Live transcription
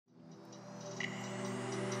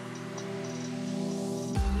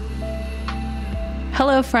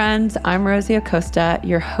Hello, friends. I'm Rosie Acosta,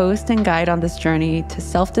 your host and guide on this journey to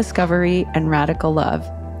self-discovery and radical love.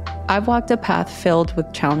 I've walked a path filled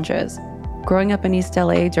with challenges. Growing up in East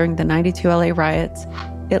LA during the '92 LA riots,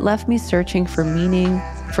 it left me searching for meaning,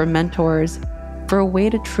 for mentors, for a way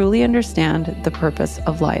to truly understand the purpose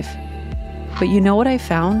of life. But you know what I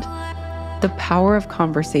found? The power of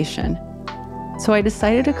conversation. So I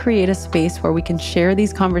decided to create a space where we can share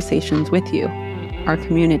these conversations with you, our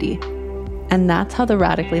community. And that's how the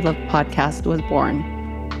Radically Love podcast was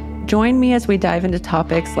born. Join me as we dive into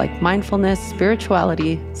topics like mindfulness,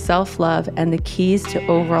 spirituality, self-love, and the keys to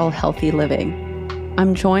overall healthy living.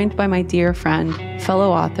 I'm joined by my dear friend,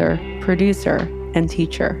 fellow author, producer, and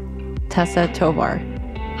teacher, Tessa Tovar.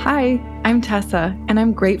 Hi, I'm Tessa, and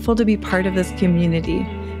I'm grateful to be part of this community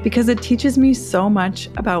because it teaches me so much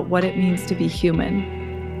about what it means to be human.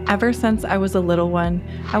 Ever since I was a little one,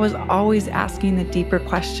 I was always asking the deeper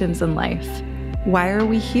questions in life. Why are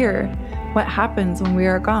we here? What happens when we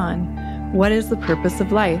are gone? What is the purpose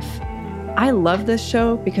of life? I love this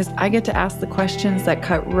show because I get to ask the questions that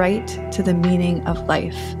cut right to the meaning of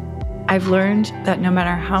life. I've learned that no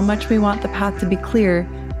matter how much we want the path to be clear,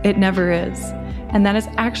 it never is. And that is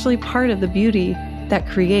actually part of the beauty that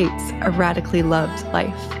creates a radically loved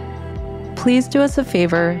life. Please do us a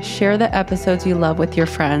favor, share the episodes you love with your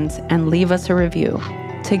friends, and leave us a review.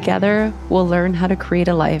 Together, we'll learn how to create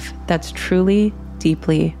a life that's truly,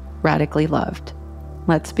 deeply, radically loved.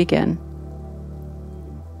 Let's begin.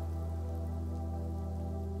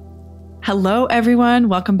 Hello, everyone.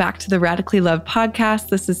 Welcome back to the Radically Love podcast.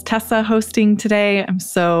 This is Tessa hosting today. I'm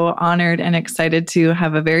so honored and excited to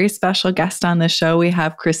have a very special guest on the show. We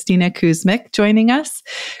have Kristina Kuzmic joining us.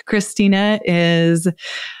 Kristina is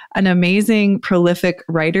an amazing, prolific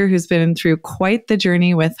writer who's been through quite the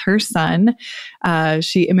journey with her son.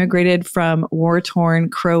 She immigrated from war-torn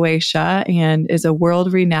Croatia and is a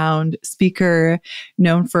world-renowned speaker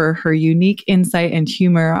known for her unique insight and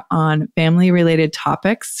humor on family-related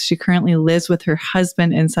topics. She currently lives with her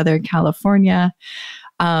husband in Southern California,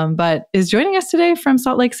 but is joining us today from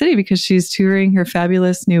Salt Lake City because she's touring her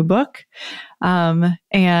fabulous new book.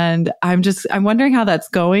 And I'm wondering how that's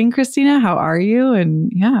going, Kristina. How are you?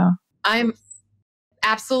 And yeah. I'm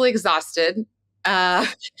absolutely exhausted.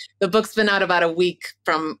 The book's been out about a week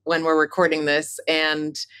from when we're recording this,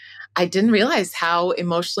 and I didn't realize how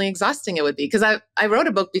emotionally exhausting it would be because I wrote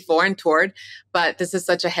a book before and toured, but this is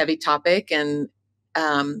such a heavy topic, and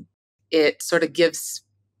it sort of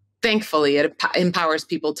thankfully, it empowers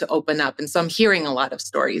people to open up. And so I'm hearing a lot of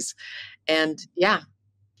stories, and yeah.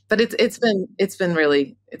 But it's been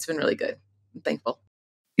really good. I'm thankful.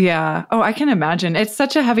 Yeah. Oh, I can imagine. It's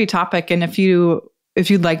such a heavy topic. And if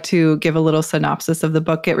you'd like to give a little synopsis of the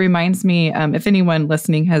book, it reminds me, if anyone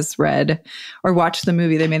listening has read or watched the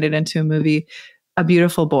movie, they made it into a movie, A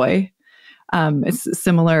Beautiful Boy. It's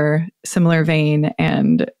similar vein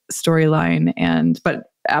and storyline,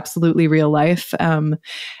 but absolutely real life.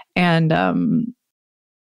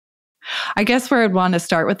 I guess where I'd want to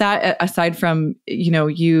start with that, aside from,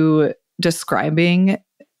 you describing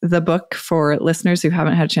the book for listeners who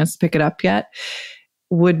haven't had a chance to pick it up yet,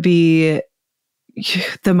 would be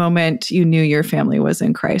the moment you knew your family was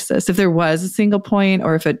in crisis. If there was a single point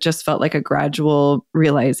or if it just felt like a gradual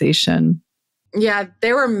realization. Yeah,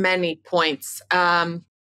 there were many points. And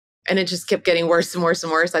it just kept getting worse and worse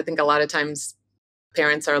and worse. I think a lot of times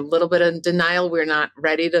parents are a little bit in denial. We're not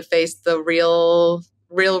ready to face the real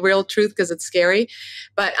truth because it's scary.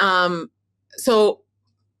 But so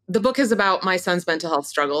the book is about my son's mental health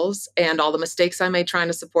struggles and all the mistakes I made trying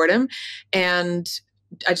to support him. And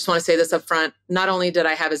I just want to say this up front. Not only did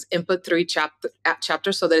I have his input through each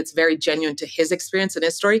chapter so that it's very genuine to his experience and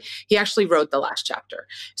his story, he actually wrote the last chapter.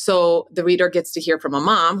 So the reader gets to hear from a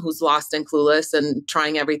mom who's lost and clueless and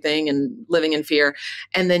trying everything and living in fear.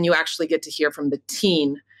 And then you actually get to hear from the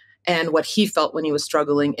teen and what he felt when he was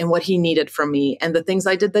struggling and what he needed from me and the things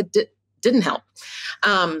I did that didn't help.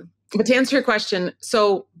 But to answer your question,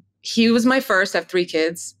 so he was my first. I have 3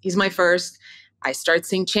 kids. He's my first. I start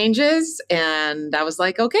seeing changes and I was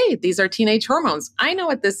like, okay, these are teenage hormones. I know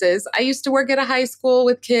what this is. I used to work at a high school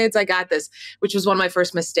with kids. I got this, which was one of my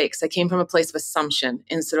first mistakes. I came from a place of assumption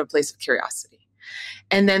instead of a place of curiosity.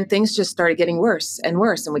 And then things just started getting worse and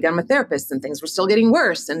worse. And we got him a therapist and things were still getting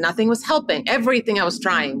worse and nothing was helping. Everything I was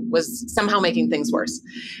trying was somehow making things worse.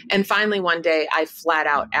 And finally, one day I flat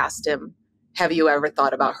out asked him, have you ever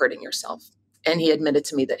thought about hurting yourself? And he admitted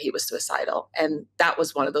to me that he was suicidal. And that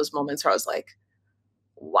was one of those moments where I was like,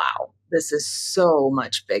 wow, this is so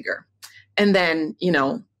much bigger. And then,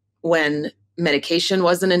 when medication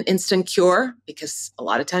wasn't an instant cure, because a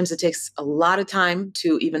lot of times it takes a lot of time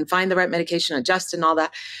to even find the right medication, adjust and all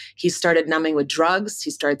that. He started numbing with drugs.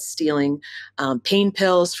 He started stealing pain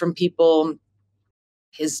pills from people.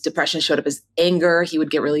 His depression showed up as anger. He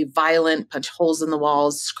would get really violent, punch holes in the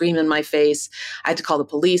walls, scream in my face. I had to call the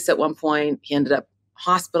police at one point. He ended up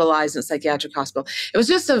hospitalized in a psychiatric hospital. It was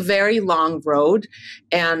just a very long road.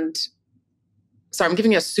 And sorry, I'm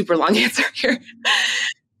giving you a super long answer here.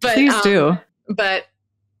 But, please do. But,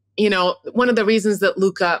 one of the reasons that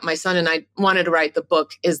Luca, my son, and I wanted to write the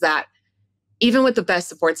book is that even with the best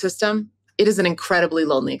support system, it is an incredibly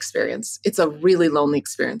lonely experience. It's a really lonely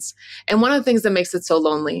experience. And one of the things that makes it so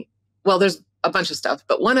lonely, well, there's a bunch of stuff,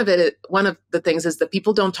 but one of the things is that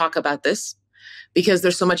people don't talk about this because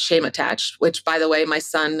there's so much shame attached, which, by the way, my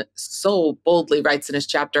son so boldly writes in his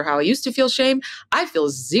chapter how I used to feel shame. I feel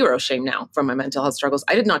zero shame now from my mental health struggles.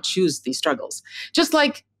 I did not choose these struggles. Just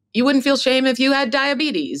like you wouldn't feel shame if you had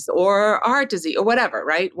diabetes or a heart disease or whatever,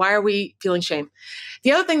 right? Why are we feeling shame?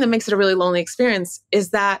 The other thing that makes it a really lonely experience is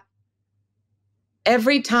that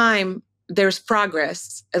every time there's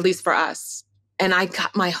progress, at least for us, and I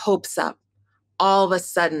got my hopes up, all of a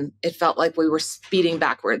sudden it felt like we were speeding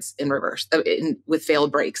backwards in reverse with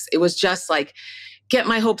failed brakes. It was just like, get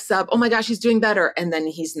my hopes up. Oh my gosh, he's doing better. And then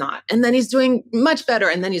he's not. And then he's doing much better.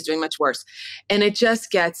 And then he's doing much worse. And it just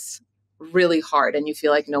gets really hard and you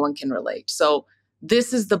feel like no one can relate. So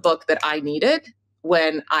this is the book that I needed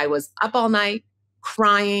when I was up all night,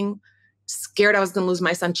 crying, scared I was going to lose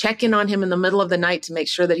my son, check in on him in the middle of the night to make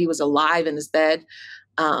sure that he was alive in his bed.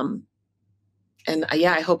 I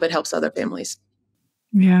hope it helps other families.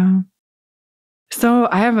 Yeah. So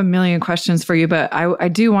I have a million questions for you, but I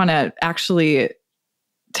do want to actually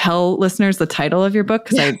tell listeners the title of your book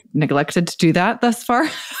because I neglected to do that thus far.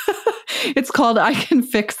 It's called I Can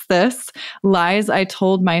Fix This: Lies I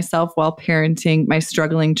Told Myself While Parenting My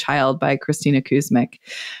Struggling Child by Kristina Kuzmic.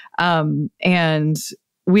 And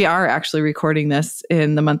we are actually recording this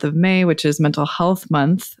in the month of May, which is Mental Health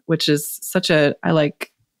Month, which is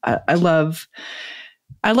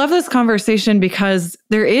I love this conversation because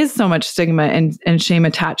there is so much stigma and shame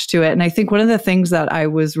attached to it. And I think one of the things that I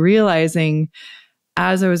was realizing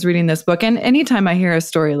as I was reading this book, and anytime I hear a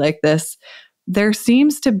story like this, there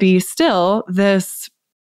seems to be still this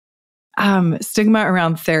stigma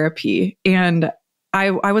around therapy. And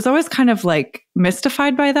I was always kind of like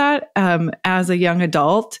mystified by that as a young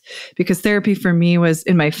adult, because therapy for me was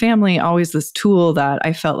in my family always this tool that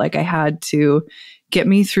I felt like I had to get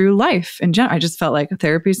me through life in general. I just felt like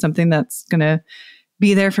therapy is something that's going to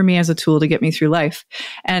be there for me as a tool to get me through life.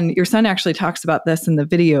 And your son actually talks about this in the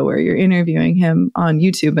video where you're interviewing him on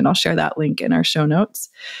YouTube, and I'll share that link in our show notes.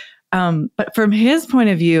 But from his point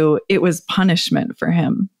of view, it was punishment for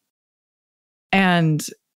him. And,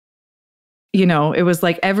 it was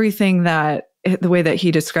like everything that, the way that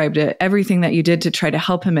he described it, everything that you did to try to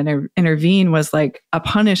help him intervene was like a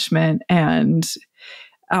punishment, and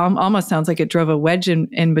almost sounds like it drove a wedge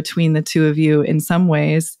in between the two of you in some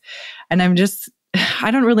ways. And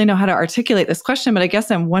I don't really know how to articulate this question, but I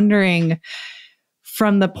guess I'm wondering,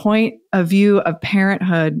 from the point of view of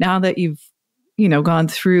parenthood, now that you've, gone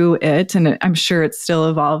through it, and I'm sure it's still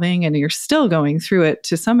evolving and you're still going through it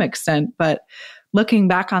to some extent, but looking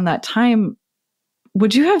back on that time,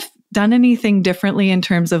 would you have done anything differently in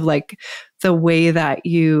terms of like the way that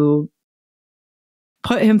you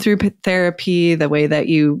put him through therapy, the way that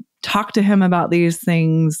you talk to him about these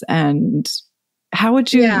things, and how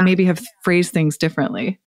would you maybe have phrased things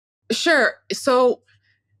differently? Sure. So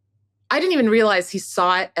I didn't even realize he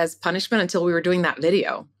saw it as punishment until we were doing that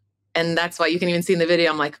video. And that's why you can even see in the video,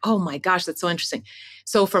 I'm like, oh my gosh, that's so interesting.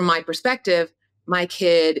 So from my perspective, my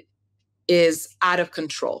kid is out of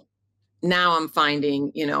control. Now I'm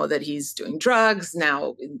finding, that he's doing drugs.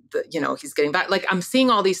 Now, he's getting back. Like, I'm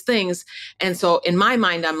seeing all these things. And so in my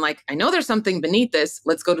mind, I'm like, I know there's something beneath this.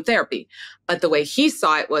 Let's go to therapy. But the way he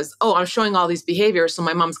saw it was, oh, I'm showing all these behaviors, so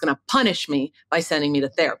my mom's going to punish me by sending me to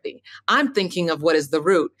therapy. I'm thinking of what is the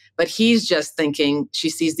root, but he's just thinking she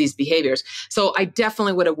sees these behaviors. So I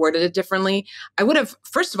definitely would have worded it differently. I would have,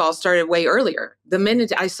 first of all, started way earlier. The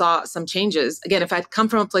minute I saw some changes, again, if I'd come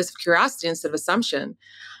from a place of curiosity instead of assumption,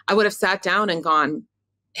 I would have sat down and gone,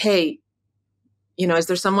 hey, is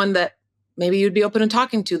there someone that maybe you'd be open to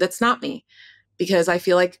talking to that's not me? Because I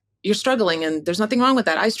feel like you're struggling and there's nothing wrong with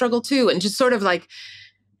that. I struggle too. And just sort of like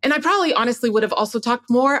And I probably honestly would have also talked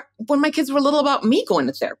more when my kids were little about me going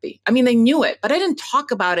to therapy. I mean, they knew it, but I didn't talk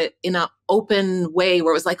about it in an open way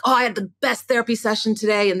where it was like, oh, I had the best therapy session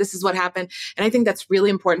today and this is what happened. And I think that's really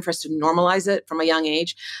important for us to normalize it from a young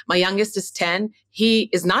age. My youngest is 10. He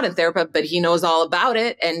is not in therapy, but he knows all about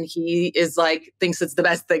it. And he is like, thinks it's the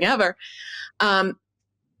best thing ever.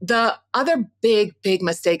 The other big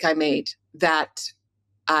mistake I made that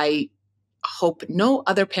I hope no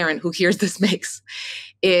other parent who hears this makes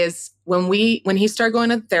is when he started going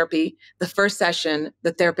to therapy, the first session,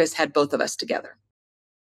 the therapist had both of us together.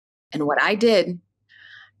 And what I did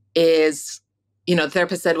is, the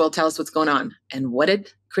therapist said, well, tell us what's going on. And what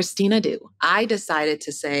did Kristina do? I decided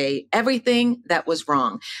to say everything that was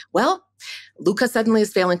wrong. Well, Luca suddenly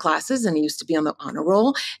is failing classes and he used to be on the honor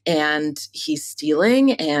roll and he's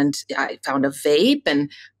stealing and I found a vape.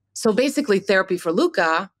 And so basically therapy for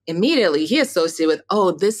Luca, immediately he associated with,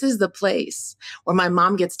 oh, this is the place where my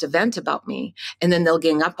mom gets to vent about me and then they'll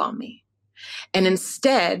gang up on me. And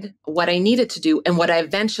instead, what I needed to do and what I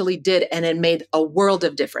eventually did, and it made a world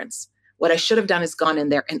of difference. What I should have done is gone in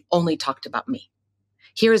there and only talked about me.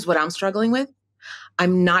 Here is what I'm struggling with.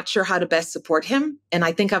 I'm not sure how to best support him. And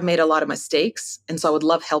I think I've made a lot of mistakes. And so I would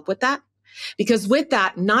love help with that. Because with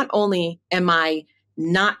that, not only am I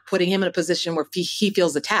not putting him in a position where he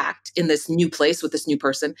feels attacked in this new place with this new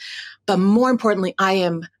person, but more importantly, I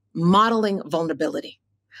am modeling vulnerability.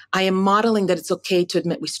 I am modeling that it's okay to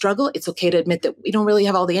admit we struggle. It's okay to admit that we don't really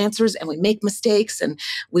have all the answers and we make mistakes and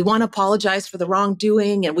we want to apologize for the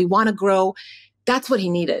wrongdoing and we want to grow. That's what he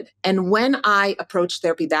needed. And when I approached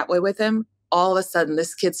therapy that way with him, all of a sudden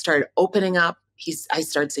this kid started opening up. I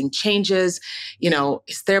started seeing changes.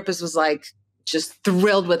 His therapist was like just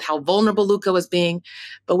thrilled with how vulnerable Luca was being.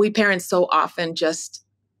 But we parents so often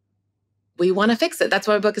we want to fix it. That's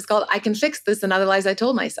why my book is called I Can Fix This and Other Lies I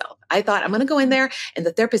Told Myself. I thought I'm going to go in there and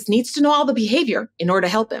the therapist needs to know all the behavior in order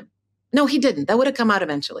to help him. No, he didn't. That would have come out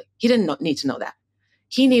eventually. He didn't need to know that.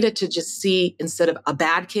 He needed to just see, instead of a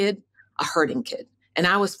bad kid, a hurting kid. And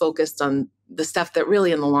I was focused on the stuff that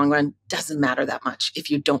really in the long run doesn't matter that much if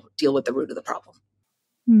you don't deal with the root of the problem.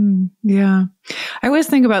 Yeah. I always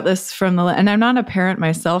think about this and I'm not a parent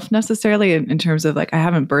myself necessarily in terms of like, I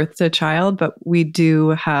haven't birthed a child, but we do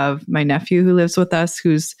have my nephew who lives with us,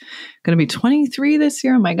 who's going to be 23 this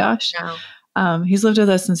year. Oh my gosh. Wow. He's lived with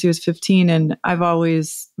us since he was 15. And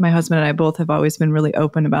my husband and I both have always been really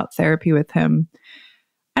open about therapy with him.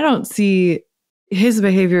 I don't see his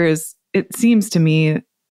behavior it seems to me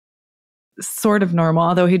sort of normal,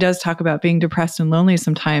 although he does talk about being depressed and lonely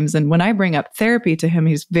sometimes. And when I bring up therapy to him,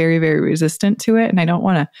 he's very, very resistant to it. And I don't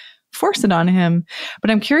want to force it on him. But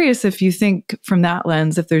I'm curious if you think from that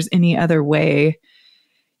lens, if there's any other way,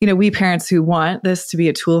 we parents who want this to be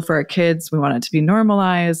a tool for our kids, we want it to be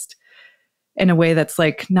normalized in a way that's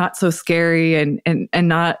like not so scary and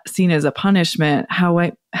not seen as a punishment.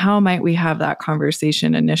 How might we have that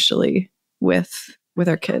conversation initially with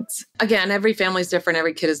our kids? Again, every family is different.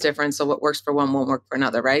 Every kid is different. So what works for one won't work for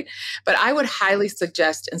another, right? But I would highly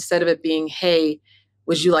suggest, instead of it being, hey,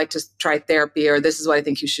 would you like to try therapy? Or this is what I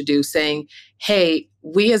think you should do, saying, hey,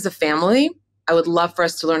 we as a family, I would love for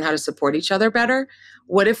us to learn how to support each other better.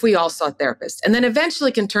 What if we all saw a therapist? And then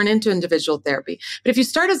eventually can turn into individual therapy. But if you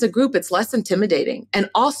start as a group, it's less intimidating. And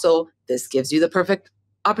also, this gives you the perfect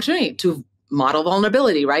opportunity to model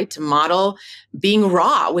vulnerability, right? To model being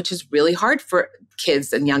raw, which is really hard for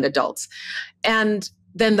kids and young adults. And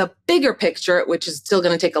then the bigger picture, which is still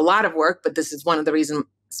going to take a lot of work, but this is one of the reasons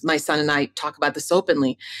my son and I talk about this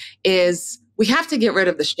openly, is we have to get rid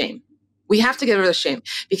of the shame. We have to get rid of the shame.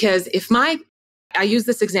 Because I use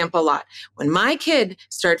this example a lot. When my kid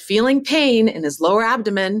started feeling pain in his lower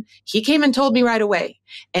abdomen, he came and told me right away.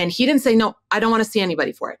 And he didn't say, no, I don't want to see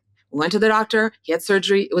anybody for it. We went to the doctor. He had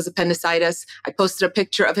surgery. It was appendicitis. I posted a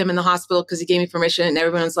picture of him in the hospital because he gave me permission. And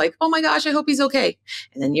everyone was like, oh my gosh, I hope he's okay.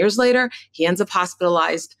 And then years later, he ends up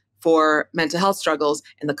hospitalized for mental health struggles.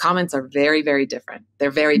 And the comments are very, very different.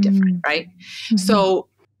 They're very different, right? Mm-hmm. So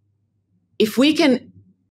if we can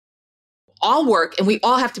all work and we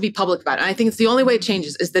all have to be public about it. And I think it's the only way it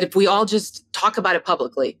changes is that if we all just talk about it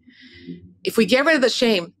publicly, if we get rid of the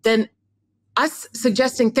shame, then us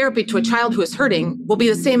suggesting therapy to a child who is hurting will be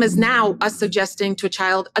the same as now us suggesting to a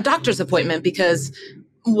child a doctor's appointment because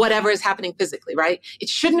whatever is happening physically, right? It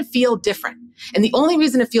shouldn't feel different. And the only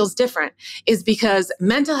reason it feels different is because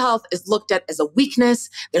mental health is looked at as a weakness.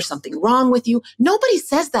 There's something wrong with you. Nobody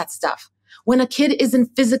says that stuff. When a kid is in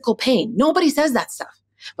physical pain, nobody says that stuff.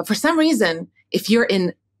 But for some reason, if you're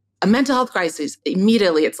in a mental health crisis,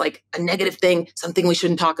 immediately it's like a negative thing, something we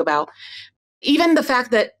shouldn't talk about. Even the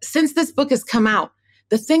fact that since this book has come out,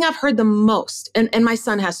 the thing I've heard the most, and my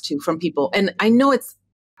son has too, from people, and I know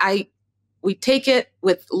we take it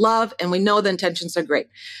with love and we know the intentions are great,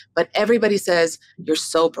 but everybody says, you're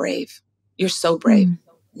so brave. You're so brave.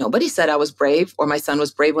 Nobody said I was brave or my son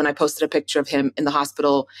was brave when I posted a picture of him in the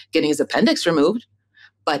hospital getting his appendix removed.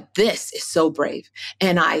 But this is so brave.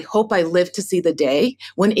 And I hope I live to see the day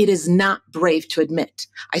when it is not brave to admit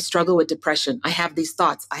I struggle with depression. I have these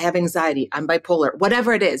thoughts. I have anxiety. I'm bipolar,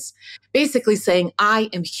 whatever it is. Basically saying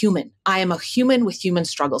I am human. I am a human with human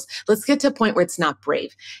struggles. Let's get to a point where it's not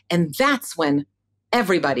brave. And that's when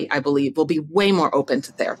everybody, I believe, will be way more open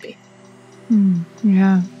to therapy.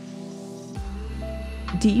 Yeah.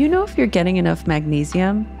 Do you know if you're getting enough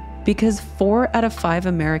magnesium? Because 4 out of 5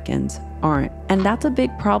 Americans aren't. And that's a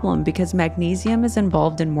big problem because magnesium is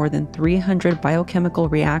involved in more than 300 biochemical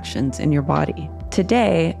reactions in your body.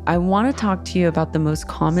 Today, I want to talk to you about the most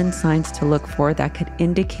common signs to look for that could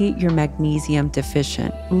indicate you're magnesium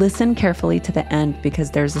deficient. Listen carefully to the end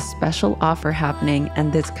because there's a special offer happening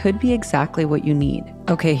and this could be exactly what you need.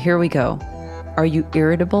 Okay, here we go. Are you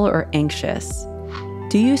irritable or anxious?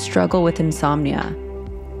 Do you struggle with insomnia?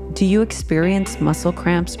 Do you experience muscle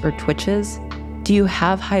cramps or twitches? Do you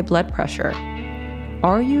have high blood pressure?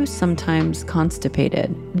 Are you sometimes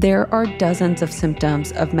constipated? There are dozens of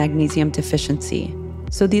symptoms of magnesium deficiency,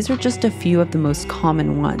 so these are just a few of the most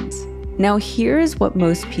common ones. Now, here's what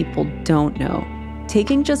most people don't know.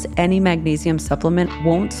 Taking just any magnesium supplement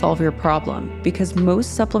won't solve your problem because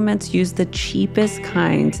most supplements use the cheapest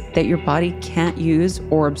kinds that your body can't use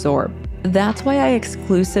or absorb. That's why I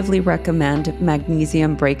exclusively recommend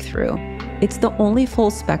Magnesium Breakthrough. It's the only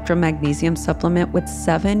full-spectrum magnesium supplement with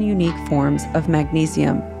 7 unique forms of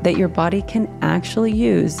magnesium that your body can actually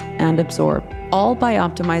use and absorb. All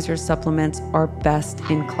Bioptimizer supplements are best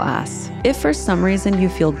in class. If for some reason you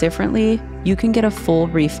feel differently, you can get a full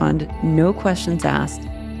refund, no questions asked.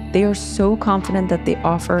 They are so confident that they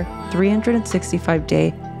offer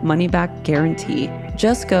 365-day money-back guarantee.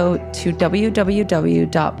 Just go to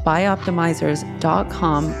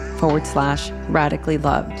www.bioptimizers.com/radically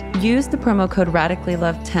loved. Use the promo code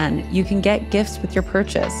radicallyloved10. You can get gifts with your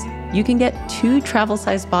purchase. You can get 2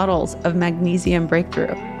 travel-sized bottles of Magnesium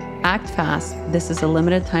Breakthrough. Act fast. This is a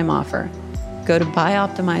limited time offer. Go to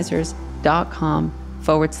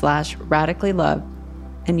bioptimizers.com/radically loved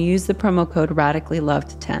and use the promo code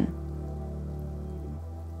radicallyloved10.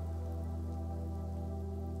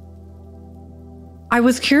 I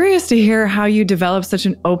was curious to hear how you developed such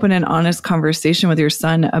an open and honest conversation with your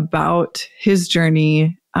son about his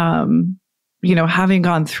journey. Having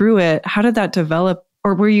gone through it, how did that develop?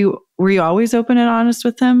 Or were you always open and honest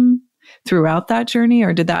with him throughout that journey,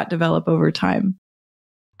 or did that develop over time?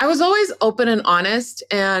 I was always open and honest.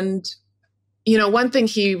 And, one thing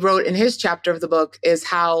he wrote in his chapter of the book is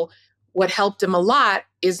how what helped him a lot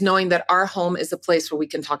is knowing that our home is a place where we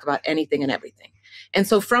can talk about anything and everything. And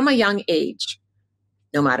so from a young age,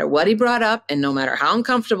 no matter what he brought up and no matter how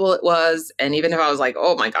uncomfortable it was, and even if I was like,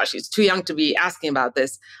 oh my gosh, he's too young to be asking about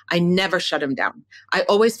this, I never shut him down. I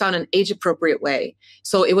always found an age-appropriate way.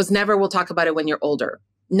 So it was never, we'll talk about it when you're older.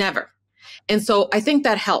 Never. And so I think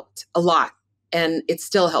that helped a lot. And it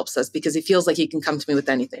still helps us because he feels like he can come to me with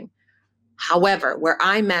anything. However, where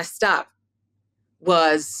I messed up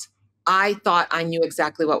was I thought I knew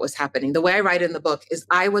exactly what was happening. The way I write in the book is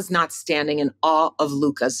I was not standing in awe of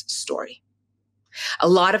Luca's story. A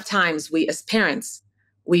lot of times we as parents,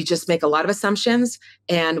 we just make a lot of assumptions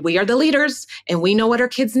and we are the leaders and we know what our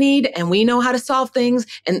kids need and we know how to solve things.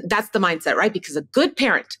 And that's the mindset, right? Because a good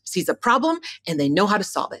parent sees a problem and they know how to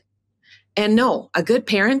solve it. And no, a good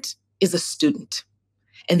parent is a student.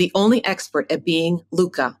 And the only expert at being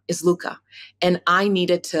Luca is Luca. And I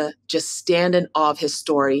needed to just stand in awe of his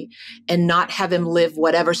story and not have him live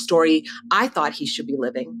whatever story I thought he should be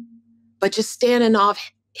living, but just stand in awe of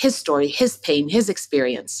his story, his pain, his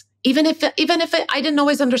experience, even if I didn't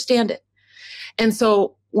always understand it. And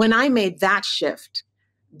so when I made that shift,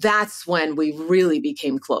 that's when we really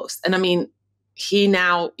became close. And I mean, he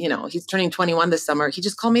now, he's turning 21 this summer. He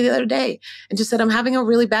just called me the other day and just said, I'm having a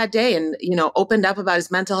really bad day, and, opened up about his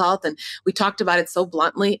mental health. And we talked about it so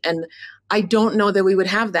bluntly. And I don't know that we would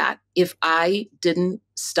have that if I didn't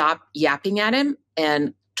stop yapping at him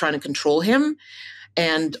and trying to control him.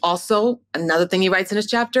 And also another thing he writes in his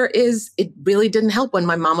chapter is it really didn't help when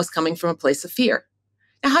my mom was coming from a place of fear.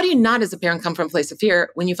 Now, how do you not as a parent come from a place of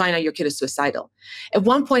fear when you find out your kid is suicidal? At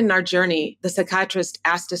one point in our journey, the psychiatrist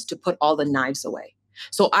asked us to put all the knives away.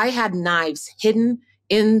 So I had knives hidden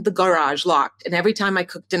in the garage locked. And every time I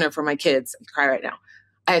cooked dinner for my kids, I cry right now,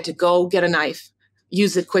 I had to go get a knife,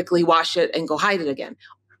 use it quickly, wash it, and go hide it again.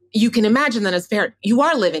 You can imagine that as a parent, you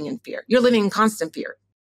are living in fear. You're living in constant fear.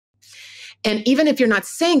 And even if you're not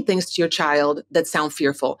saying things to your child that sound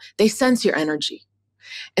fearful, they sense your energy.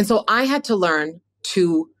 And so I had to learn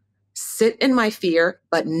to sit in my fear,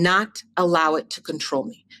 but not allow it to control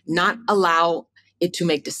me, not allow it to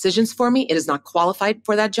make decisions for me. It is not qualified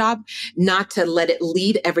for that job, not to let it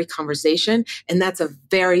lead every conversation. And that's a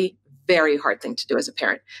very, very hard thing to do as a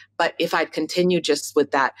parent. But if I'd continue just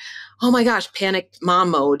with that, oh my gosh, panicked mom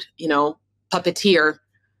mode, puppeteer,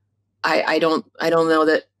 I don't know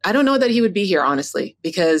that he would be here, honestly,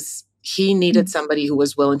 because he needed somebody who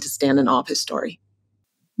was willing to stand in awe of his story.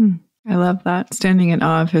 I love that. Standing in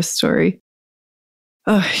awe of his story.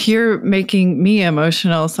 Oh, you're making me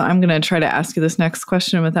emotional. So I'm going to try to ask you this next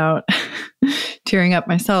question without tearing up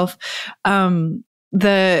myself.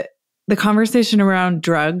 The conversation around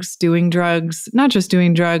drugs, doing drugs, not just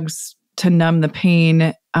doing drugs to numb the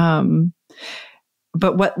pain.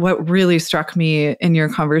 But what really struck me in your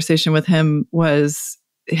conversation with him was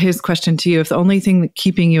his question to you. If the only thing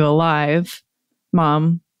keeping you alive,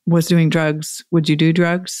 Mom, was doing drugs, would you do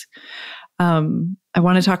drugs? I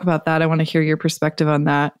want to talk about that. I want to hear your perspective on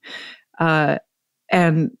that.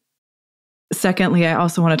 And secondly, I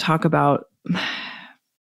also want to talk about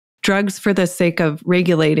drugs for the sake of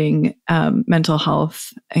regulating mental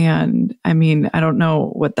health. And I mean, I don't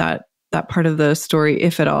know what that part of the story,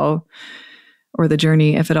 if at all, or the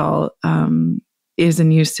journey, if at all, is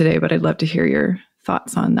in use today, but I'd love to hear your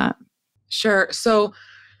thoughts on that. Sure. So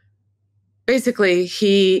basically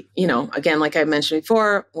he, again, like I mentioned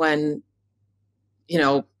before, when,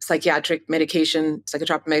 psychotropic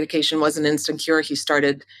medication was an instant cure, he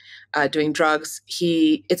started doing drugs.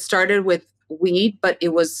 It started with weed, but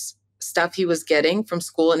it was stuff he was getting from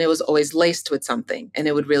school, and it was always laced with something, and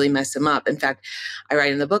it would really mess him up. In fact, I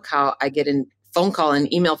write in the book how I get a phone call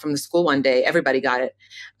and email from the school one day. Everybody got it.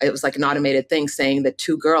 It was like an automated thing saying that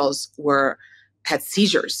 2 girls had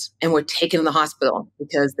seizures and were taken to the hospital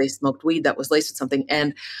because they smoked weed that was laced with something.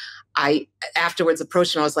 And I afterwards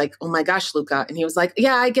approached him. I was like, "Oh my gosh, Luca." And he was like,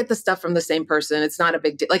 "Yeah, I get the stuff from the same person. It's not a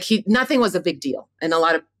big deal." Like nothing was a big deal. And a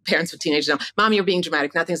lot of parents with teenagers know, "Mom, you're being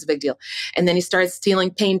dramatic. Nothing's a big deal." And then he started stealing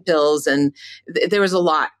pain pills, and there was a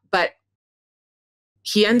lot. But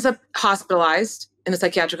he ends up hospitalized in a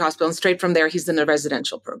psychiatric hospital, and straight from there, he's in a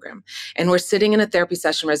residential program. And we're sitting in a therapy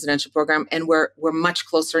session residential program, and we're much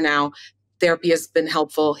closer now. Therapy has been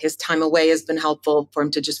helpful. His time away has been helpful for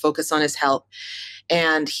him to just focus on his health.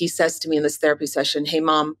 And he says to me in this therapy session, "Hey,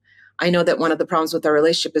 Mom, I know that one of the problems with our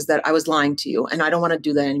relationship is that I was lying to you, and I don't want to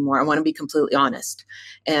do that anymore. I want to be completely honest.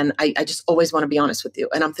 And I just always want to be honest with you."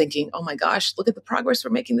 And I'm thinking, oh my gosh, look at the progress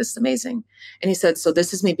we're making. This is amazing. And he said, "So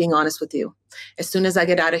this is me being honest with you. As soon as I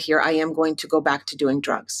get out of here, I am going to go back to doing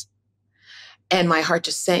drugs." And my heart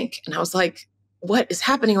just sank. And I was like, what is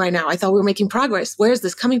happening right now? I thought we were making progress. Where is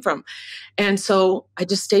this coming from? And so I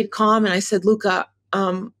just stayed calm, and I said, "Luca,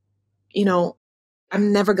 I'm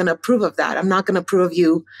never going to approve of that. I'm not going to approve of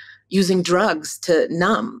you using drugs to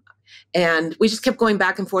numb." And we just kept going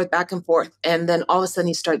back and forth, back and forth. And then all of a sudden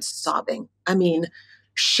he started sobbing. I mean,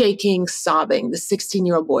 shaking, sobbing, the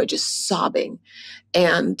 16-year-old boy just sobbing.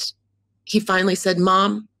 And he finally said,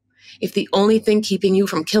 "Mom, if the only thing keeping you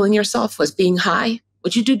from killing yourself was being high,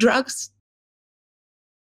 would you do drugs?"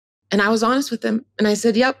 And I was honest with him. And I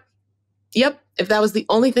said, yep. If that was the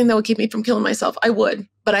only thing that would keep me from killing myself, I would.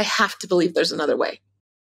 But I have to believe there's another way.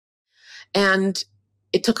 And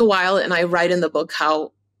it took a while. And I write in the book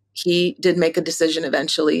how he did make a decision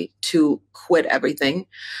eventually to quit everything.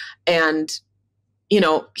 And,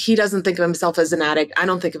 he doesn't think of himself as an addict. I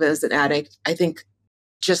don't think of him as an addict. I think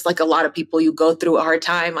just like a lot of people, you go through a hard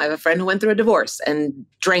time. I have a friend who went through a divorce and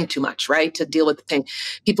drank too much, right, to deal with the pain.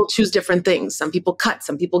 People choose different things. Some people cut,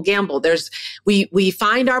 some people gamble. We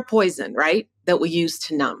find our poison, right, that we use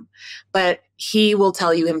to numb. But he will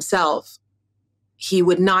tell you himself, he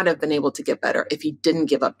would not have been able to get better if he didn't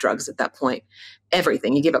give up drugs at that point.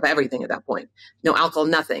 Everything. He gave up everything at that point. No alcohol,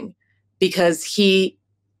 nothing. Because he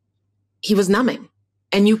was numbing.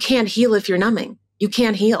 And you can't heal if you're numbing. You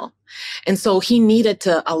can't heal. And so he needed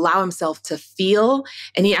to allow himself to feel,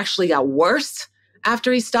 and he actually got worse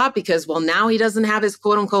after he stopped because, well, now he doesn't have his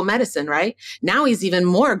quote unquote medicine, right? Now he's even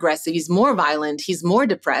more aggressive. He's more violent. He's more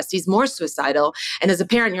depressed. He's more suicidal. And as a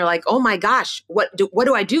parent, you're like, oh my gosh, what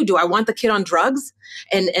do I do? Do I want the kid on drugs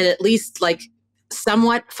and at least like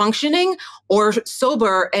somewhat functioning, or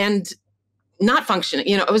sober and not functioning?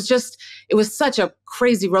 It was such a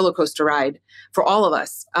crazy roller coaster ride for all of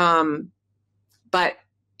us. But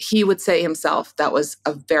he would say himself that was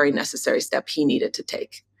a very necessary step he needed to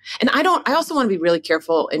take. And I also want to be really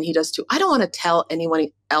careful, and he does too. I don't want to tell anyone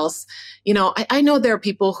else. I know there are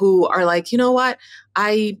people who are like, you know what?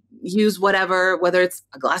 I use whatever, whether it's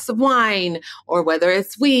a glass of wine or whether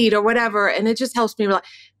it's weed or whatever. And it just helps me realize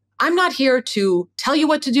I'm not here to tell you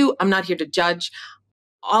what to do. I'm not here to judge.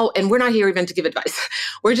 And we're not here even to give advice.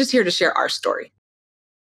 We're just here to share our story.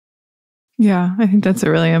 Yeah, I think that's a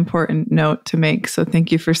really important note to make. So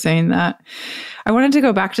thank you for saying that. I wanted to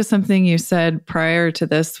go back to something you said prior to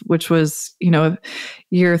this, which was,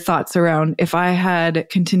 your thoughts around if I had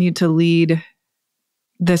continued to lead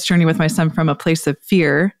this journey with my son from a place of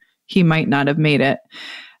fear, he might not have made it.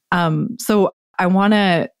 So I want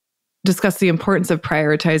to discuss the importance of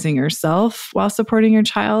prioritizing yourself while supporting your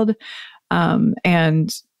child,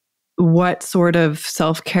 and what sort of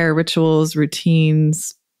self-care rituals,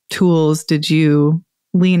 routines, tools did you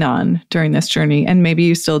lean on during this journey? And maybe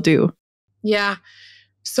you still do. Yeah.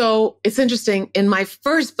 So it's interesting. In my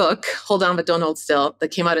first book, Hold On But Don't Hold Still, that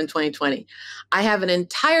came out in 2020, I have an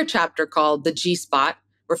entire chapter called The G Spot,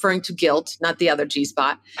 referring to guilt, not the other G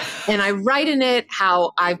spot. And I write in it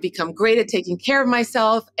how I've become great at taking care of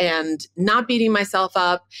myself and not beating myself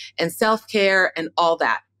up and self-care and all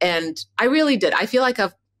that. And I really did. I feel like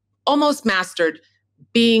I've almost mastered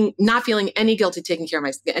not feeling any guilt taking care of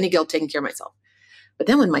myself. But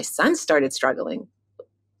then when my son started struggling,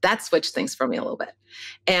 that switched things for me a little bit.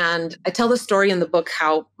 And I tell the story in the book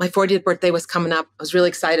how my 40th birthday was coming up. I was really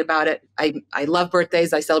excited about it. I love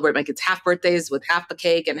birthdays. I celebrate my kids' half birthdays with half the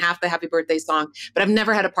cake and half the happy birthday song, but I've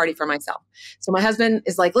never had a party for myself. So my husband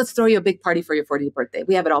is like, let's throw you a big party for your 40th birthday.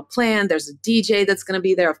 We have it all planned. There's a DJ that's going to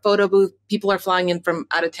be there, a photo booth. People are flying in from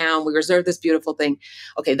out of town. We reserved this beautiful thing.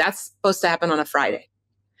 Okay, that's supposed to happen on a Friday.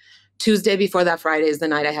 Tuesday before that Friday is the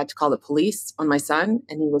night I had to call the police on my son,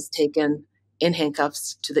 and he was taken in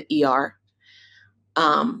handcuffs to the ER.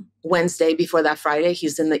 Wednesday before that Friday,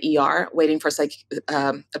 he's in the ER waiting for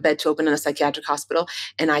a bed to open in a psychiatric hospital.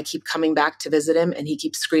 And I keep coming back to visit him, and he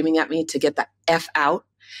keeps screaming at me to get the F out.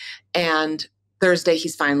 And Thursday,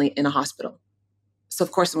 he's finally in a hospital. So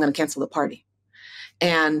of course I'm going to cancel the party.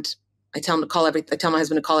 And I tell my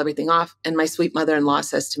husband to call everything off. And my sweet mother-in-law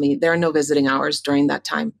says to me, there are no visiting hours during that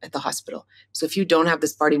time at the hospital. So if you don't have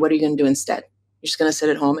this party, what are you going to do instead? You're just going to sit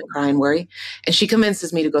at home and cry and worry. And she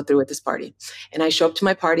convinces me to go through with this party. And I show up to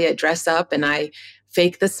my party, I dress up and I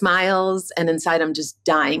fake the smiles. And inside I'm just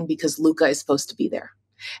dying because Luca is supposed to be there.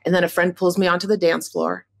 And then a friend pulls me onto the dance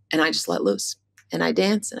floor and I just let loose. And I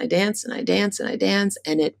dance and I dance and I dance and I dance.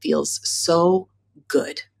 And it feels so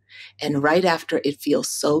good. And right after it feels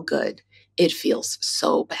so good, it feels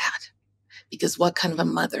so bad. Because what kind of a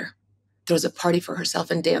mother throws a party for herself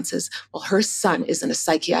and dances while her son is in a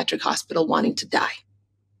psychiatric hospital wanting to die?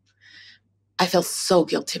 I felt so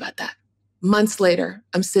guilty about that. Months later,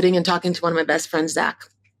 I'm sitting and talking to one of my best friends, Zach.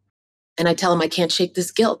 And I tell him I can't shake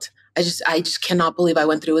this guilt. I just cannot believe I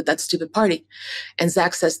went through with that stupid party. And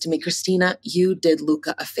Zach says to me, Kristina, you did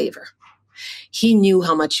Luca a favor. He knew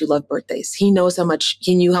how much you love birthdays. He knew how much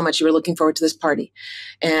you were looking forward to this party.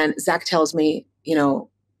 And Zach tells me,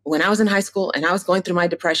 when I was in high school and I was going through my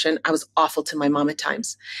depression, I was awful to my mom at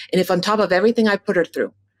times. And if on top of everything I put her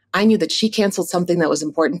through, I knew that she canceled something that was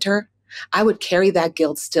important to her, I would carry that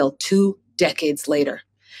guilt still 2 decades later.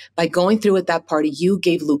 By going through with that party, you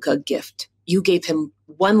gave Luca a gift. You gave him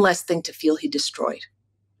one less thing to feel he destroyed.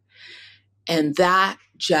 And that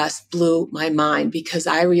just blew my mind because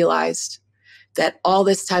I realized that all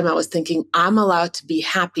this time I was thinking, I'm allowed to be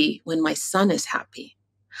happy when my son is happy.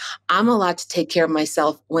 I'm allowed to take care of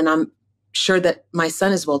myself when I'm sure that my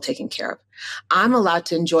son is well taken care of. I'm allowed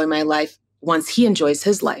to enjoy my life once he enjoys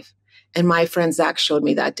his life. And my friend Zach showed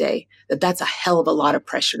me that day that that's a hell of a lot of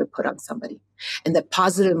pressure to put on somebody. And that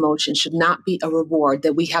positive emotion should not be a reward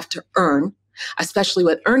that we have to earn, especially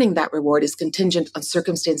when earning that reward is contingent on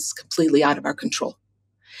circumstances completely out of our control.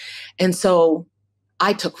 And so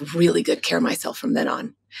I took really good care of myself from then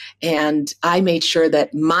on. And I made sure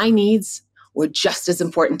that my needs were just as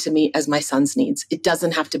important to me as my son's needs. It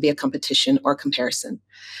doesn't have to be a competition or comparison.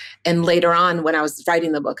 And later on, when I was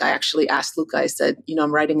writing the book, I actually asked Luca, I said,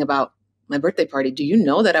 I'm writing about my birthday party. Do you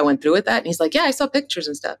know that I went through with that? And he's like, yeah, I saw pictures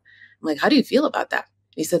and stuff. I'm like, how do you feel about that?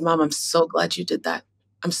 And he said, Mom, I'm so glad you did that.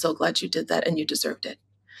 I'm so glad you did that and you deserved it.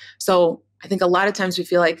 So I think a lot of times we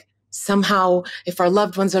feel like somehow if our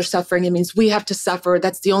loved ones are suffering, it means we have to suffer.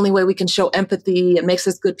 That's the only way we can show empathy. It makes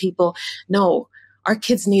us good people. No, our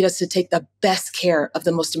kids need us to take the best care of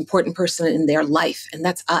the most important person in their life. And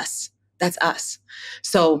that's us. That's us.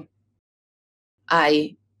 So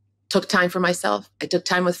I took time for myself. I took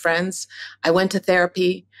time with friends. I went to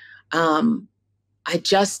therapy. I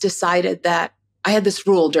just decided that I had this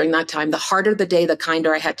rule during that time: the harder the day, the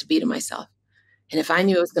kinder I had to be to myself. And if I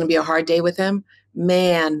knew it was going to be a hard day with him,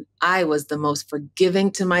 man, I was the most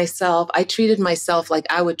forgiving to myself. I treated myself like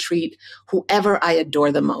I would treat whoever I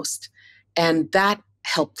adore the most. And that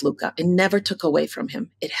helped Luca. It never took away from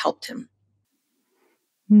him. It helped him.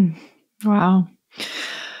 Wow.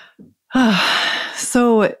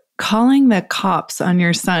 So calling the cops on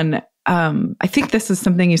your son, I think this is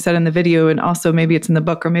something you said in the video, and also maybe it's in the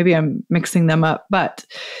book, or maybe I'm mixing them up, but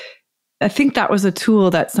I think that was a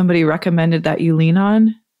tool that somebody recommended that you lean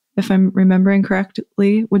on, if I'm remembering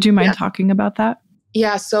correctly. Would you mind talking about that?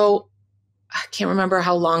 Yeah. So I can't remember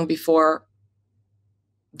how long before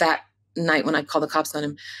that night when I called the cops on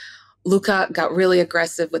him, Luca got really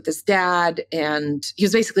aggressive with his dad, and he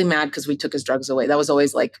was basically mad because we took his drugs away. That was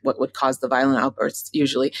always like what would cause the violent outbursts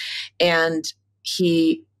usually. And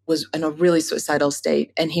he was in a really suicidal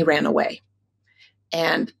state, and he ran away.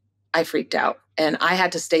 And I freaked out, and I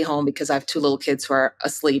had to stay home because I have 2 little kids who are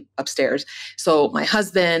asleep upstairs. So my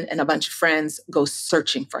husband and a bunch of friends go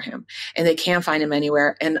searching for him, and they can't find him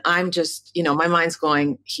anywhere. And I'm just, my mind's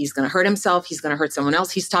going, he's going to hurt himself. He's going to hurt someone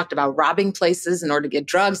else. He's talked about robbing places in order to get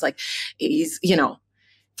drugs. Like he's,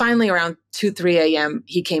 finally around 2, 3 a.m.,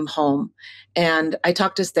 he came home, and I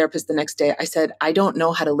talked to his therapist the next day. I said, I don't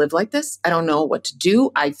know how to live like this. I don't know what to do.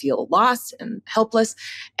 I feel lost and helpless.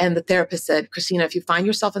 And the therapist said, Kristina, if you find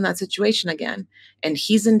yourself in that situation again, and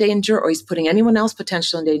he's in danger or he's putting anyone else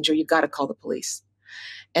potentially in danger, you got to call the police.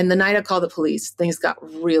 And the night I called the police, things got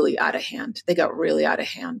really out of hand. They got really out of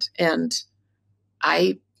hand. And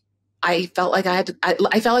I felt like I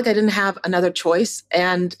felt like I didn't have another choice.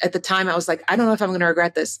 And at the time I was like, I don't know if I'm going to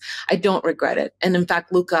regret this. I don't regret it. And in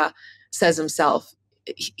fact, Luca says himself,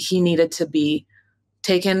 he needed to be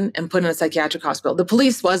taken and put in a psychiatric hospital. The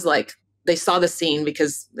police was like, they saw the scene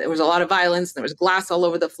because there was a lot of violence. There was glass all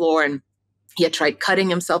over the floor, and he had tried cutting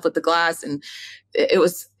himself with the glass, and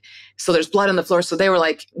so there's blood on the floor. So they were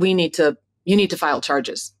like, you need to file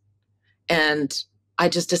charges. And I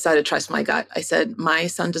just decided to trust my gut. I said, my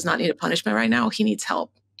son does not need a punishment right now. He needs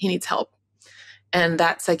help. He needs help. And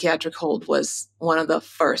that psychiatric hold was one of the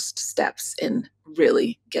first steps in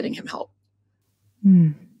really getting him help.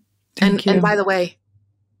 Thank you. And by the way,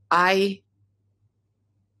 I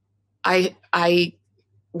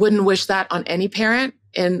wouldn't wish that on any parent.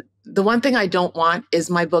 And the one thing I don't want is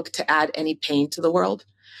my book to add any pain to the world.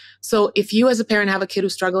 So if you as a parent have a kid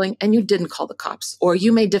who's struggling and you didn't call the cops, or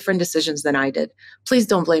you made different decisions than I did, please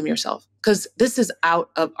don't blame yourself, because this is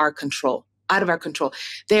out of our control.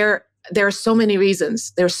 There are so many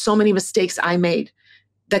reasons. There are so many mistakes I made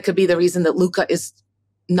that could be the reason that Luca is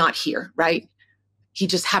not here, right? He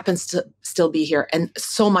just happens to still be here. And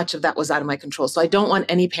so much of that was out of my control. So I don't want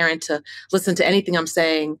any parent to listen to anything I'm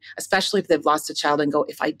saying, especially if they've lost a child, and go,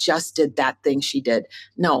 if I just did that thing she did.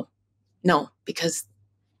 No, because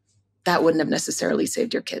that wouldn't have necessarily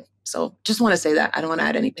saved your kid. So just want to say that. I don't want to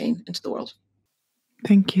add any pain into the world.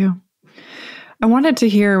 Thank you. I wanted to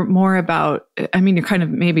hear more about, you're kind of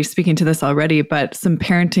maybe speaking to this already, but some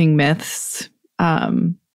parenting myths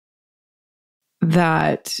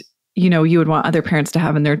that, you would want other parents to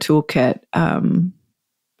have in their toolkit.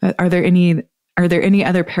 Are there any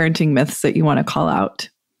other parenting myths that you want to call out?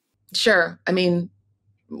 Sure.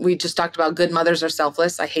 We just talked about good mothers are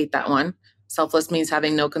selfless. I hate that one. Selfless means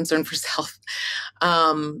having no concern for self.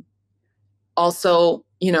 Also,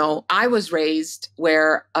 I was raised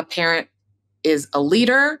where a parent is a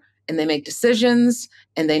leader and they make decisions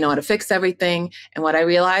and they know how to fix everything. And what I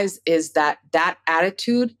realized is that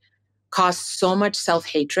attitude caused so much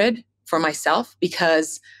self-hatred for myself,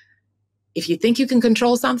 because if you think you can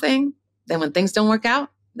control something, then when things don't work out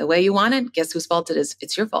the way you want it, guess whose fault it is?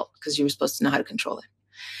 It's your fault, because you were supposed to know how to control it.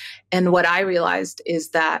 And what I realized is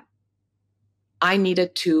that I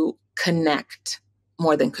needed to connect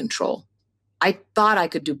more than control. I thought I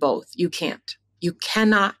could do both. You can't. You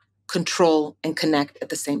cannot control and connect at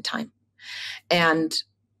the same time. And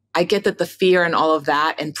I get that the fear and all of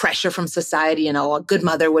that and pressure from society, a good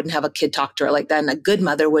mother wouldn't have a kid talk to her like that. And a good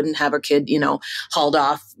mother wouldn't have her kid, hauled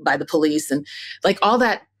off by the police. And like all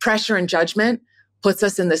that pressure and judgment puts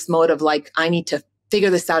us in this mode of like, I need to figure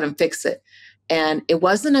this out and fix it. And it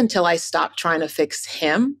wasn't until I stopped trying to fix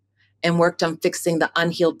him and worked on fixing the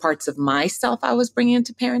unhealed parts of myself I was bringing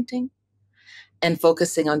into parenting and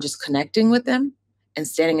focusing on just connecting with him and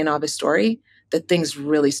standing in awe of his story, that things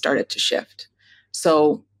really started to shift.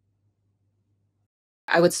 So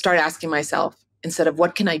I would start asking myself, instead of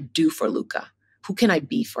what can I do for Luca, who can I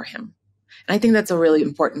be for him? And I think that's a really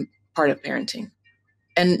important part of parenting.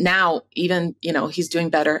 And now, even, he's doing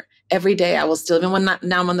better. Every day I will still, even when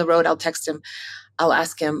now I'm on the road, I'll text him. I'll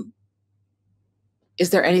ask him, is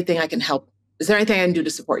there anything I can help? Is there anything I can do to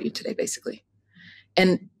support you today, basically?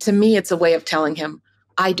 And to me, it's a way of telling him,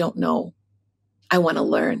 I don't know. I want to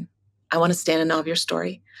learn. I want to stand in awe of your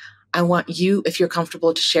story. I want you, if you're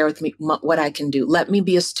comfortable, to share with me what I can do. Let me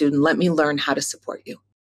be a student. Let me learn how to support you.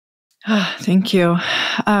 Thank you.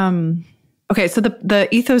 Okay, so the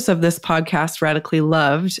ethos of this podcast, Radically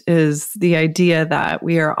Loved, is the idea that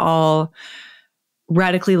we are all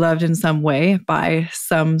radically loved in some way by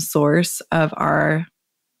some source of our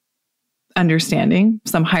understanding,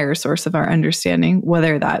 some higher source of our understanding,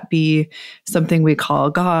 whether that be something we call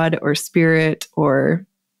God or spirit or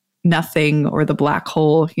nothing or the black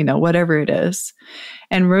hole, whatever it is.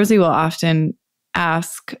 And Rosie will often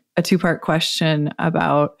ask a two-part question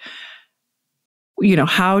about,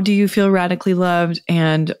 how do you feel radically loved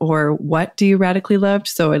or what do you radically loved?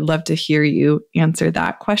 So I'd love to hear you answer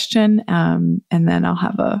that question. And then I'll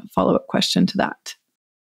have a follow-up question to that.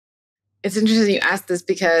 It's interesting you asked this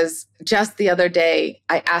because just the other day,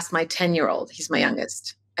 I asked my 10-year-old, he's my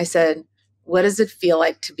youngest, I said, what does it feel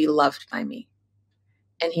like to be loved by me?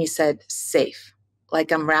 And he said, safe,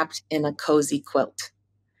 like I'm wrapped in a cozy quilt.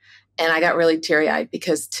 And I got really teary-eyed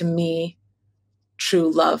because to me,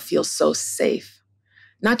 true love feels so safe.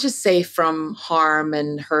 Not just safe from harm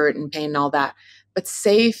and hurt and pain and all that, but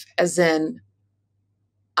safe as in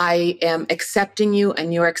I am accepting you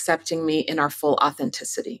and you're accepting me in our full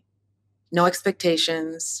authenticity. No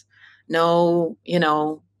expectations, no,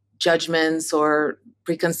 judgments or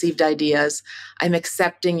preconceived ideas. I'm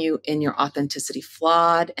accepting you in your authenticity,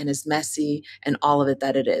 flawed and as messy and all of it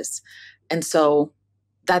that it is. And so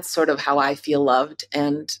that's sort of how I feel loved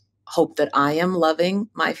and hope that I am loving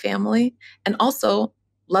my family and also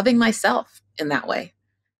loving myself in that way.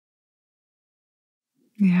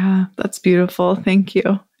 Yeah, that's beautiful. Thank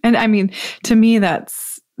you. And I mean, to me, that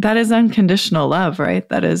is unconditional love, right?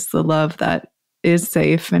 That is the love that is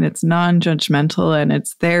safe and it's non-judgmental and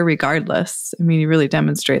it's there regardless. I mean, you really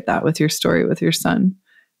demonstrate that with your story with your son,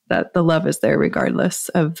 that the love is there regardless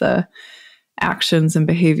of the actions and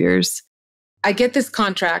behaviors. I get this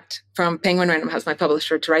contract from Penguin Random House, my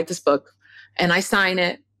publisher, to write this book, and I sign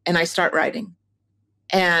it and I start writing.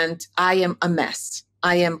 And I am a mess.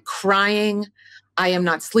 I am crying. I am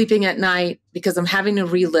not sleeping at night because I'm having to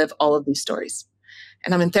relive all of these stories.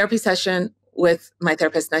 And I'm in therapy session with my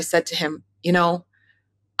therapist. And I said to him, I'm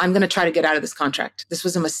going to try to get out of this contract. This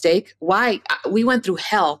was a mistake. Why? We went through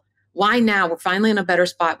hell. Why now? We're finally in a better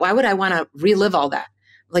spot. Why would I want to relive all that?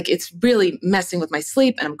 Like, it's really messing with my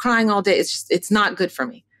sleep and I'm crying all day. It's not good for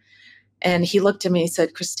me. And he looked at me and he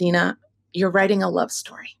said, Kristina, you're writing a love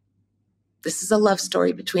story. This is a love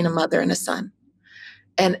story between a mother and a son.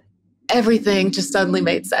 And everything just suddenly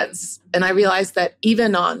made sense. And I realized that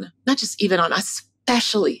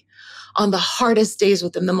especially on the hardest days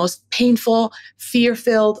with them, the most painful,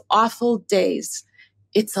 fear-filled, awful days,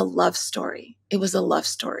 it's a love story. It was a love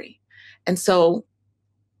story. And so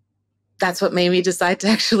that's what made me decide to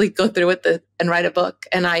actually go through with it and write a book.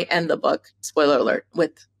 And I end the book, spoiler alert,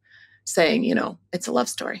 with saying, it's a love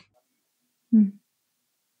story.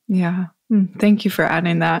 Yeah. Thank you for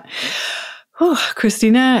adding that. Oh,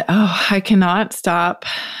 Kristina, I cannot stop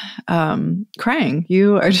crying.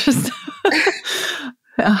 You are just,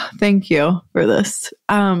 thank you for this.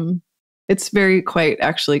 It's very quite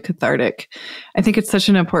actually cathartic. I think it's such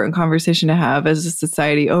an important conversation to have as a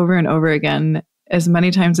society over and over again, as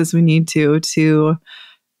many times as we need to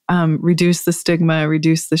reduce the stigma,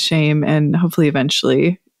 reduce the shame, and hopefully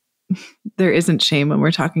eventually there isn't shame when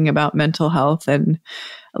we're talking about mental health. And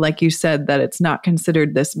like you said, that it's not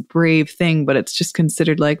considered this brave thing, but it's just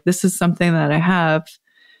considered like, this is something that I have.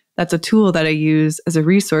 That's a tool that I use as a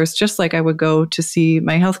resource, just like I would go to see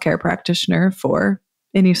my healthcare practitioner for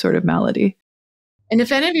any sort of malady. And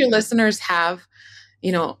if any of your listeners have,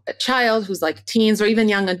 a child who's like teens or even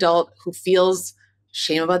young adult who feels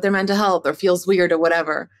shame about their mental health or feels weird or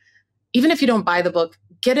whatever, even if you don't buy the book,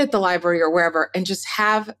 get it at the library or wherever and just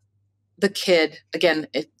have the kid, again,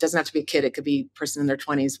 it doesn't have to be a kid, it could be a person in their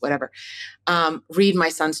 20s, whatever, read my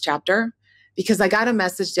son's chapter. Because I got a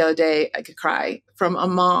message the other day, I could cry, from a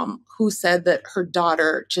mom who said that her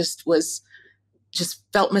daughter just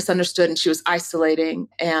felt misunderstood and she was isolating.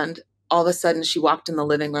 And all of a sudden she walked in the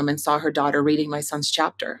living room and saw her daughter reading my son's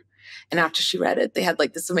chapter. And after she read it, they had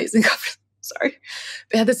like this amazing,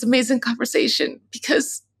 they had this amazing conversation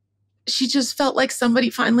because she just felt like somebody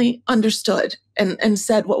finally understood and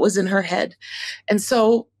said what was in her head. And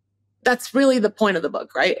so that's really the point of the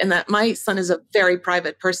book, right? And that my son is a very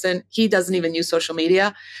private person. He doesn't even use social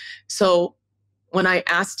media. So when I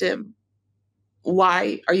asked him,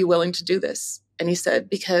 why are you willing to do this? And he said,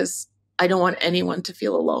 because I don't want anyone to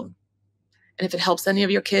feel alone. And if it helps any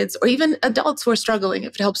of your kids or even adults who are struggling,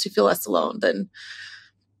 if it helps you feel less alone, then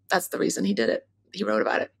that's the reason he did it. He wrote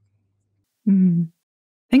about it. Mm.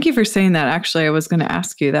 Thank you for saying that. Actually, I was going to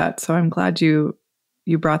ask you that. So I'm glad you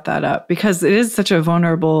brought that up, because it is such a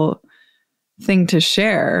vulnerable thing to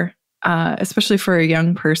share, especially for a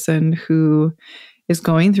young person who is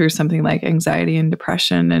going through something like anxiety and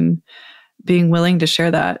depression, and being willing to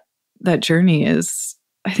share that journey is,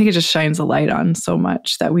 I think it just shines a light on so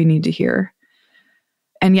much that we need to hear.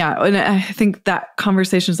 And yeah, and I think that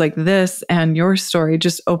conversations like this and your story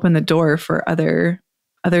just open the door for others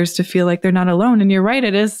to feel like they're not alone. And you're right,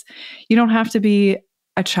 it is, you don't have to be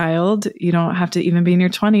a child. You don't have to even be in your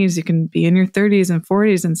 20s. You can be in your 30s and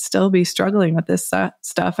 40s and still be struggling with this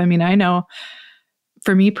stuff. I mean, I know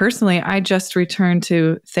for me personally, I just returned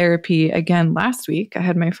to therapy again last week. I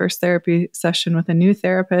had my first therapy session with a new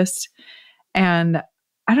therapist, and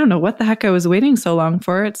I don't know what the heck I was waiting so long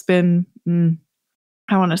for. It's been,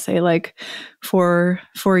 I want to say like 4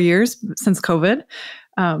 years since COVID.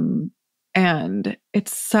 And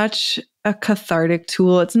it's such a cathartic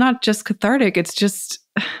tool. It's not just cathartic. It's just,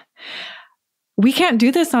 we can't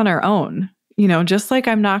do this on our own. Just like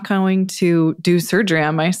I'm not going to do surgery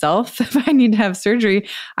on myself. If I need to have surgery,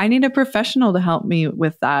 I need a professional to help me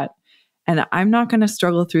with that. And I'm not going to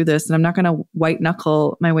struggle through this, and I'm not going to white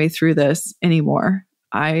knuckle my way through this anymore.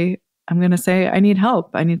 I'm going to say I need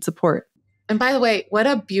help. I need support. And by the way, what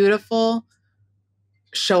a beautiful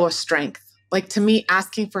show of strength. Like, to me,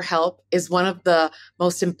 asking for help is one of the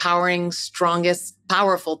most empowering, strongest,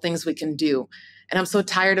 powerful things we can do. And I'm so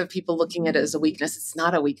tired of people looking at it as a weakness. It's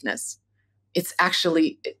not a weakness. It's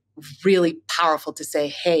actually really powerful to say,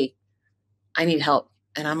 hey, I need help,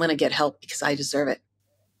 and I'm going to get help because I deserve it.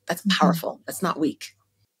 That's powerful. That's not weak.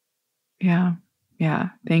 Yeah. Yeah.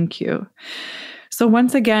 Thank you. So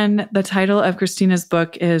once again, the title of Kristina's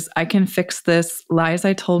book is I Can Fix This: Lies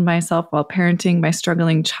I Told Myself While Parenting My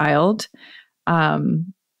Struggling Child.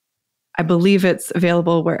 I believe it's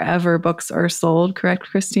available wherever books are sold, correct,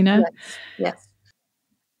 Kristina? Yes.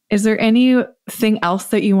 Is there anything else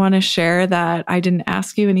that you want to share that I didn't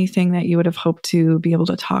ask you? Anything that you would have hoped to be able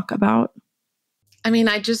to talk about? I mean,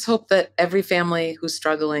 I just hope that every family who's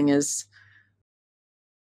struggling is...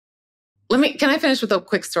 Can I finish with a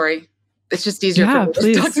quick story? It's just easier for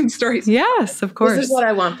me to talk in stories. Yes, of course. This is what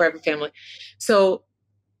I want for every family. So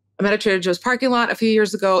I'm at a Trader Joe's parking lot a few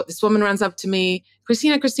years ago. This woman runs up to me,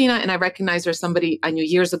 Kristina, and I recognize her as somebody I knew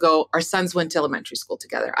years ago. Our sons went to elementary school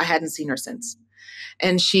together. I hadn't seen her since.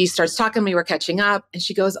 And she starts talking to me. We're catching up. And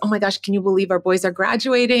she goes, oh my gosh, can you believe our boys are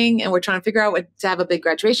graduating? And we're trying to figure out what to have a big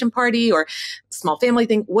graduation party or small family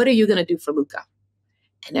thing. What are you going to do for Luca?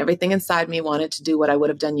 And everything inside me wanted to do what I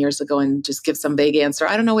would have done years ago and just give some vague answer.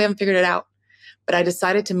 I don't know. We haven't figured it out. But I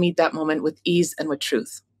decided to meet that moment with ease and with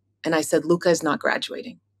truth. And I said, Luca is not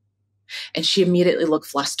graduating. And she immediately looked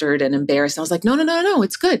flustered and embarrassed. And I was like, no,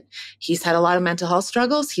 it's good. He's had a lot of mental health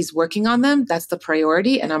struggles. He's working on them. That's the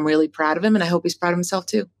priority. And I'm really proud of him. And I hope he's proud of himself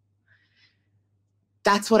too.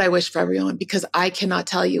 That's what I wish for everyone, because I cannot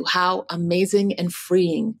tell you how amazing and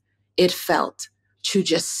freeing it felt to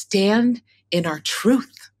just stand in our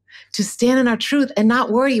truth, and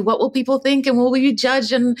not worry, what will people think and will we be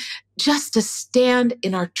judged, and just to stand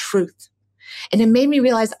in our truth. And it made me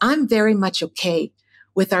realize I'm very much okay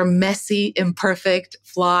with our messy, imperfect,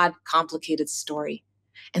 flawed, complicated story.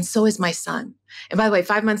 And so is my son. And by the way,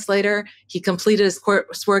 5 months later, he completed his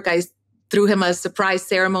coursework. I threw him a surprise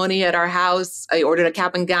ceremony at our house. I ordered a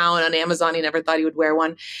cap and gown on Amazon. He never thought he would wear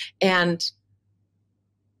one. And,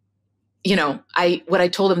 what I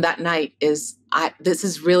told him that night is, this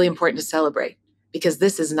is really important to celebrate, because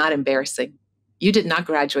this is not embarrassing. You did not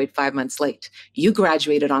graduate 5 months late. You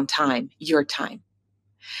graduated on time, your time.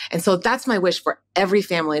 And so that's my wish for every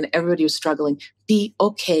family and everybody who's struggling. Be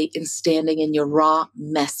okay in standing in your raw,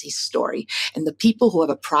 messy story. And the people who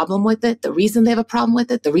have a problem with it, the reason they have a problem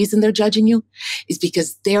with it, the reason they're judging you is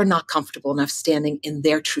because they're not comfortable enough standing in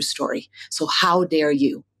their true story. So how dare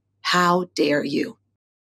you? How dare you?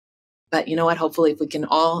 But you know what? Hopefully, if we can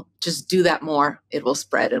all just do that more, it will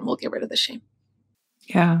spread and we'll get rid of the shame.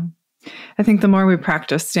 Yeah. I think the more we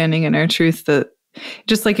practice standing in our truth,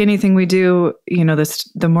 just like anything we do,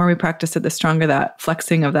 the more we practice it, the stronger that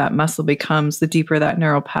flexing of that muscle becomes, the deeper that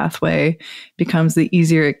neural pathway becomes, the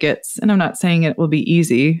easier it gets. And I'm not saying it will be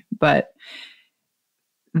easy, but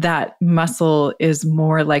that muscle is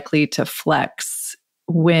more likely to flex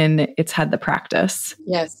when it's had the practice.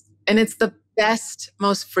 Yes. And it's the best,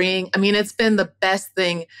 most freeing. I mean, it's been the best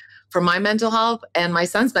thing for my mental health and my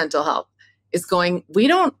son's mental health is going,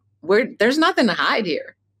 there's nothing to hide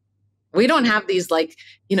here. We don't have these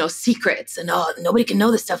secrets and nobody can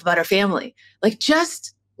know this stuff about our family. Like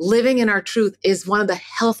just living in our truth is one of the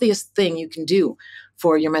healthiest thing you can do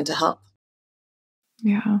for your mental health.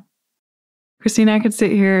 Yeah. Kristina, I could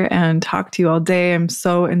sit here and talk to you all day. I'm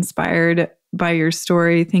so inspired by your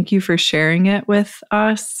story. Thank you for sharing it with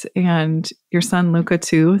us and your son, Luca,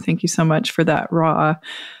 too. Thank you so much for that raw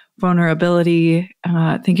vulnerability.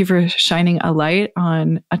 Thank you for shining a light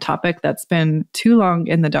on a topic that's been too long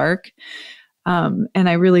in the dark. And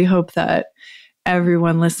I really hope that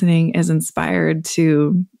everyone listening is inspired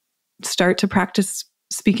to start to practice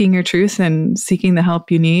speaking your truth and seeking the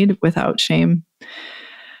help you need without shame.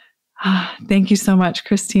 Thank you so much,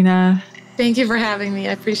 Kristina. Thank you for having me.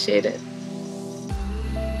 I appreciate it.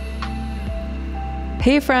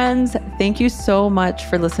 Hey friends, thank you so much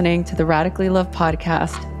for listening to the Radically Love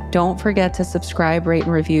podcast. Don't forget to subscribe, rate,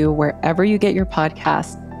 and review wherever you get your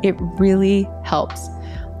podcasts. It really helps.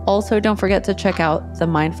 Also, don't forget to check out the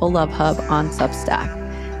Mindful Love Hub on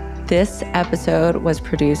Substack. This episode was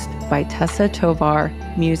produced by Tessa Tovar,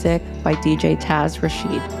 music by DJ Taz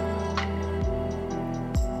Rashid.